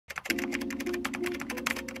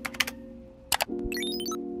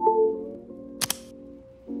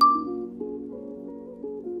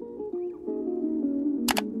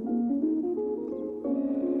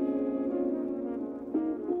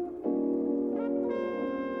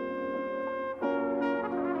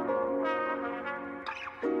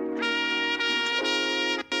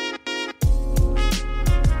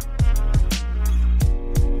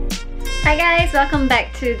Hi guys, welcome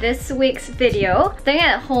back to this week's video. Staying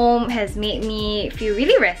at home has made me feel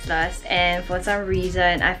really restless, and for some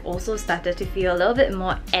reason I've also started to feel a little bit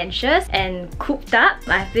more anxious and cooped up.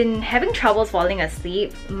 I've been having trouble falling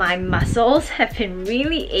asleep. My muscles have been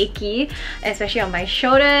really achy, especially on my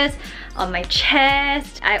shoulders, on my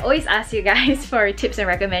chest. I always ask you guys for tips and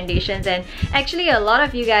recommendations, and actually a lot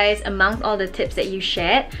of you guys, amongst all the tips that you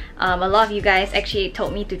shared, a lot of you guys actually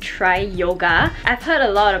told me to try yoga. I've heard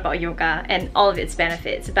a lot about yoga and all of its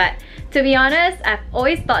benefits, but to be honest, I've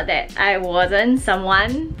always thought that I wasn't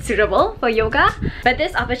someone suitable for yoga. But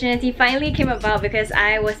this opportunity finally came about because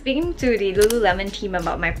I was speaking to the Lululemon team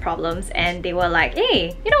about my problems, and they were like,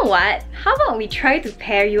 hey, you know what? How about we try to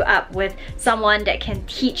pair you up with someone that can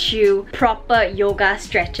teach you proper yoga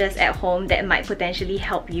stretches at home that might potentially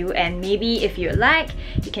help you, and maybe if you like,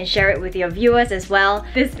 you can share it with your viewers as well.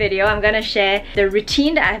 This video, I'm gonna share the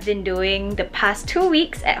routine that I've been doing the past 2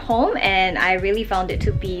 weeks at home, and I really found it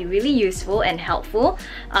to be really useful and helpful,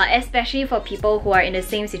 especially for people who are in the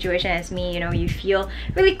same situation as me. You know, you feel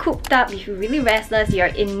really cooped up, you feel really restless, you're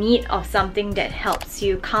in need of something that helps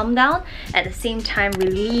you calm down, at the same time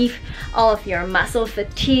relieve all of your muscle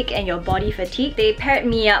fatigue and your body fatigue. They paired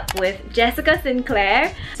me up with Jessica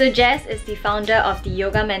Sinclair. So Jess is the founder of the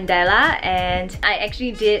Yoga Mandala, and I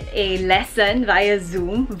actually did a lesson via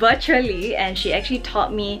Zoom virtually, and she actually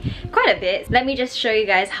taught me quite a bit. Let me just show you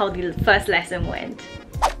guys how the first lesson went.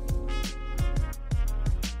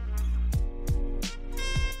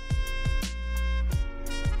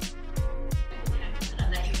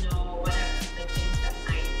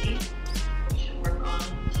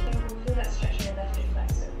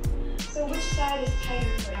 Is tighter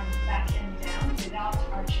for your back and down without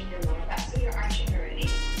arching your lower back. So you're arching already.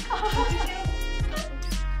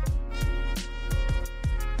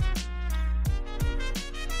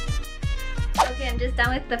 Okay, I'm just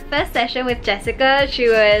done with the first session with Jessica. She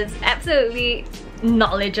was absolutely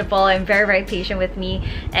knowledgeable and very patient with me,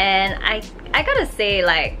 and I gotta say,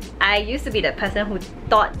 like, I used to be the person who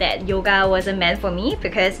thought that yoga wasn't meant for me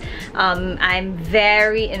because I'm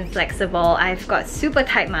very inflexible. I've got super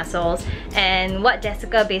tight muscles, and what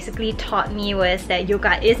Jessica basically taught me was that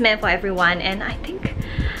yoga is meant for everyone, and I think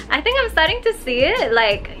I'm starting to see it.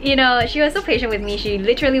 Like, you know, she was so patient with me. She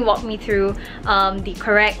literally walked me through the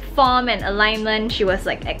correct form and alignment. She was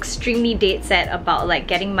like extremely dead set about like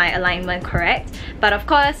getting my alignment correct. But of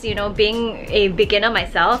course, you know, being a beginner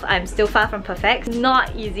myself, I'm still far from perfect.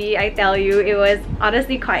 Not easy, I tell you. It was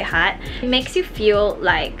honestly quite hard. It makes you feel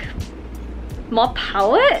like more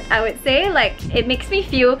powered, I would say. Like, it makes me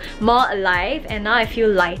feel more alive, and now I feel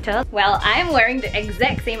lighter. Well, I'm wearing the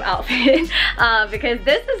exact same outfit because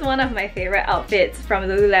this is one of my favorite outfits from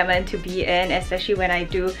Lululemon to be in, especially when I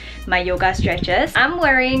do my yoga stretches. I'm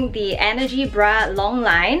wearing the Energy Bra Long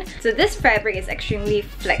Line. So this fabric is extremely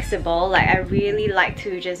flexible. Like, I really like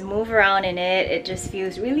to just move around in it. It just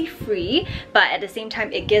feels really free, but at the same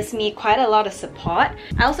time it gives me quite a lot of support.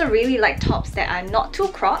 I also really like tops that are not too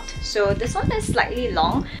cropped. So this one is slightly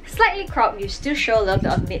long, slightly cropped. You still show a little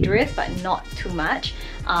bit of midriff, but not too much.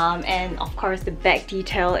 And of course the back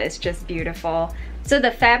detail is just beautiful. So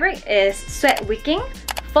the fabric is sweat wicking,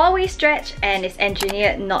 4-way stretch, and it's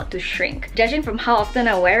engineered not to shrink. Judging from how often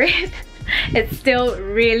I wear it, it's still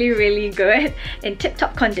really good, in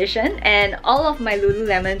tip-top condition. And all of my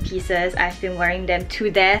Lululemon pieces, I've been wearing them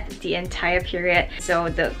to death the entire period, so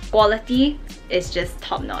the quality is just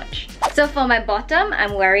top-notch. So for my bottom,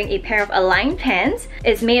 I'm wearing a pair of Align pants.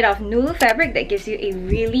 It's made of Nulu fabric that gives you a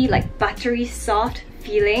really like buttery soft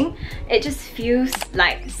feeling. It just feels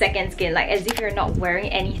like second skin, like as if you're not wearing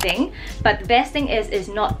anything. But the best thing is it's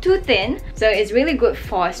not too thin, so it's really good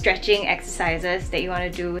for stretching exercises that you want to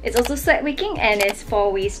do. It's also sweat wicking, and it's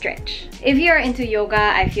 4-way stretch. If you're into yoga,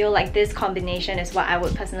 I feel like this combination is what I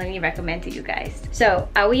would personally recommend to you guys. So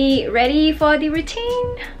are we ready for the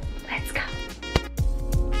routine? Let's go.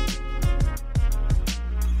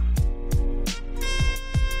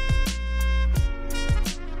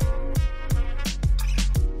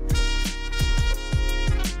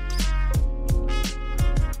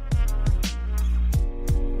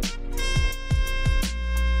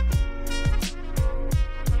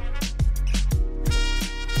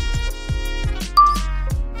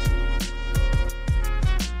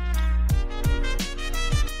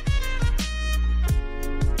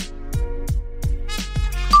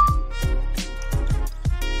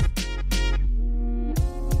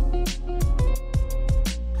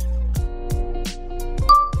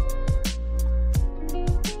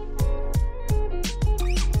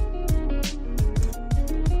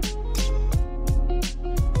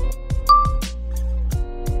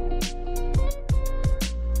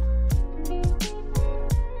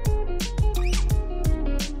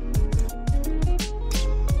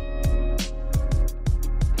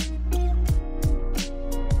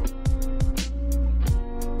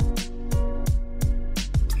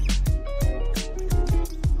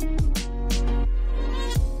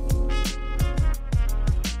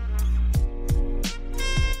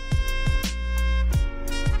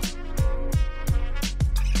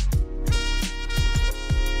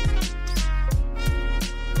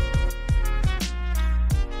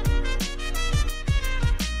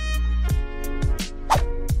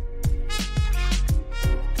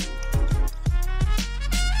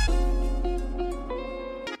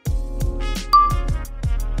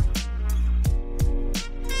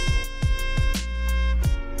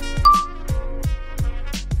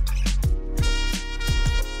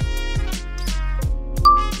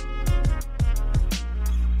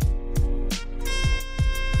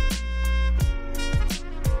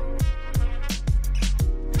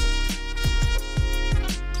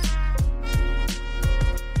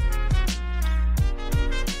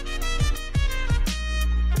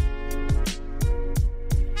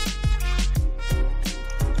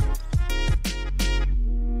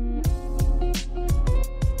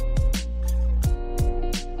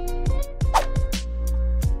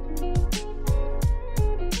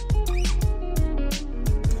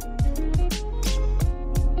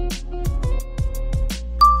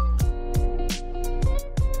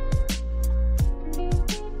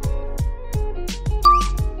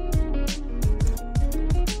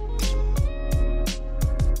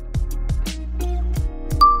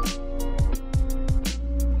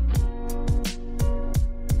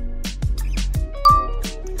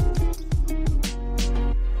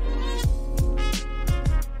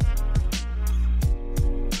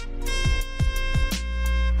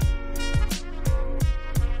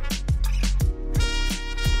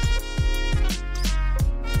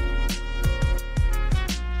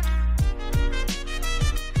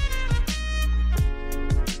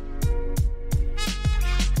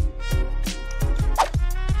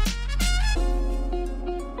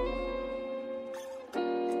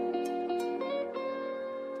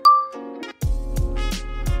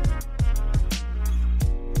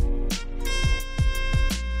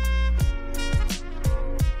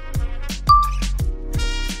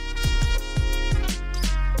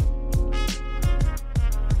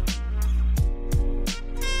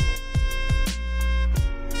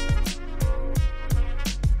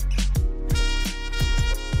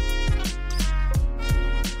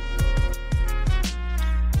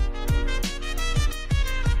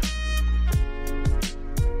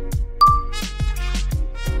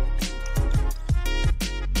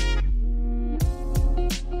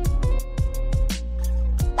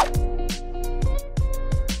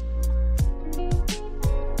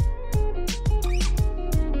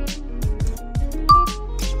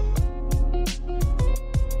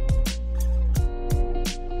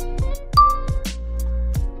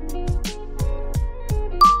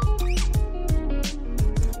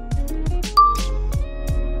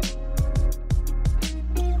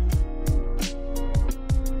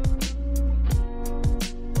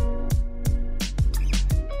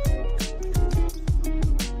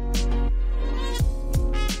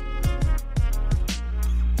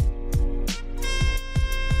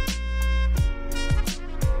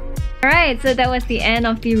 Alright, so that was the end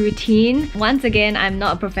of the routine. Once again, I'm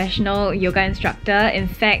not a professional yoga instructor. In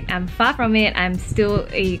fact, I'm far from it. I'm still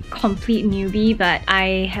a complete newbie, but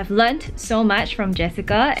I have learned so much from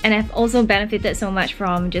Jessica, and I've also benefited so much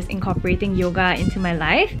from just incorporating yoga into my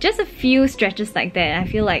life. Just a few stretches like that, I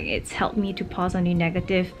feel like it's helped me to pause on the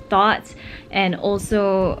negative thoughts and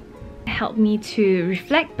also helped me to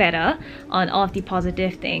reflect better on all of the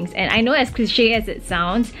positive things. And I know, as cliche as it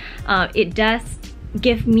sounds, it does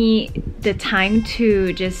give me the time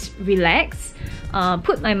to just relax,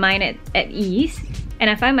 put my mind at ease, and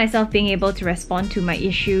I find myself being able to respond to my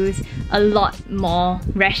issues a lot more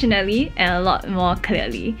rationally and a lot more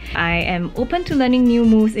clearly. I am open to learning new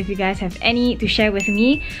moves if you guys have any to share with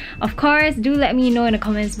me. Of course, do let me know in the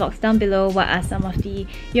comments box down below what are some of the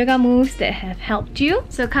yoga moves that have helped you.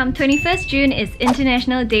 So come 21st June is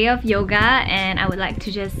International Day of Yoga, and I would like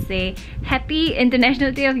to just say Happy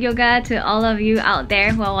International Day of Yoga to all of you out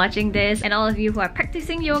there who are watching this and all of you who are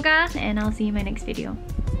practicing yoga, and I'll see you in my next video.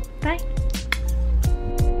 Bye!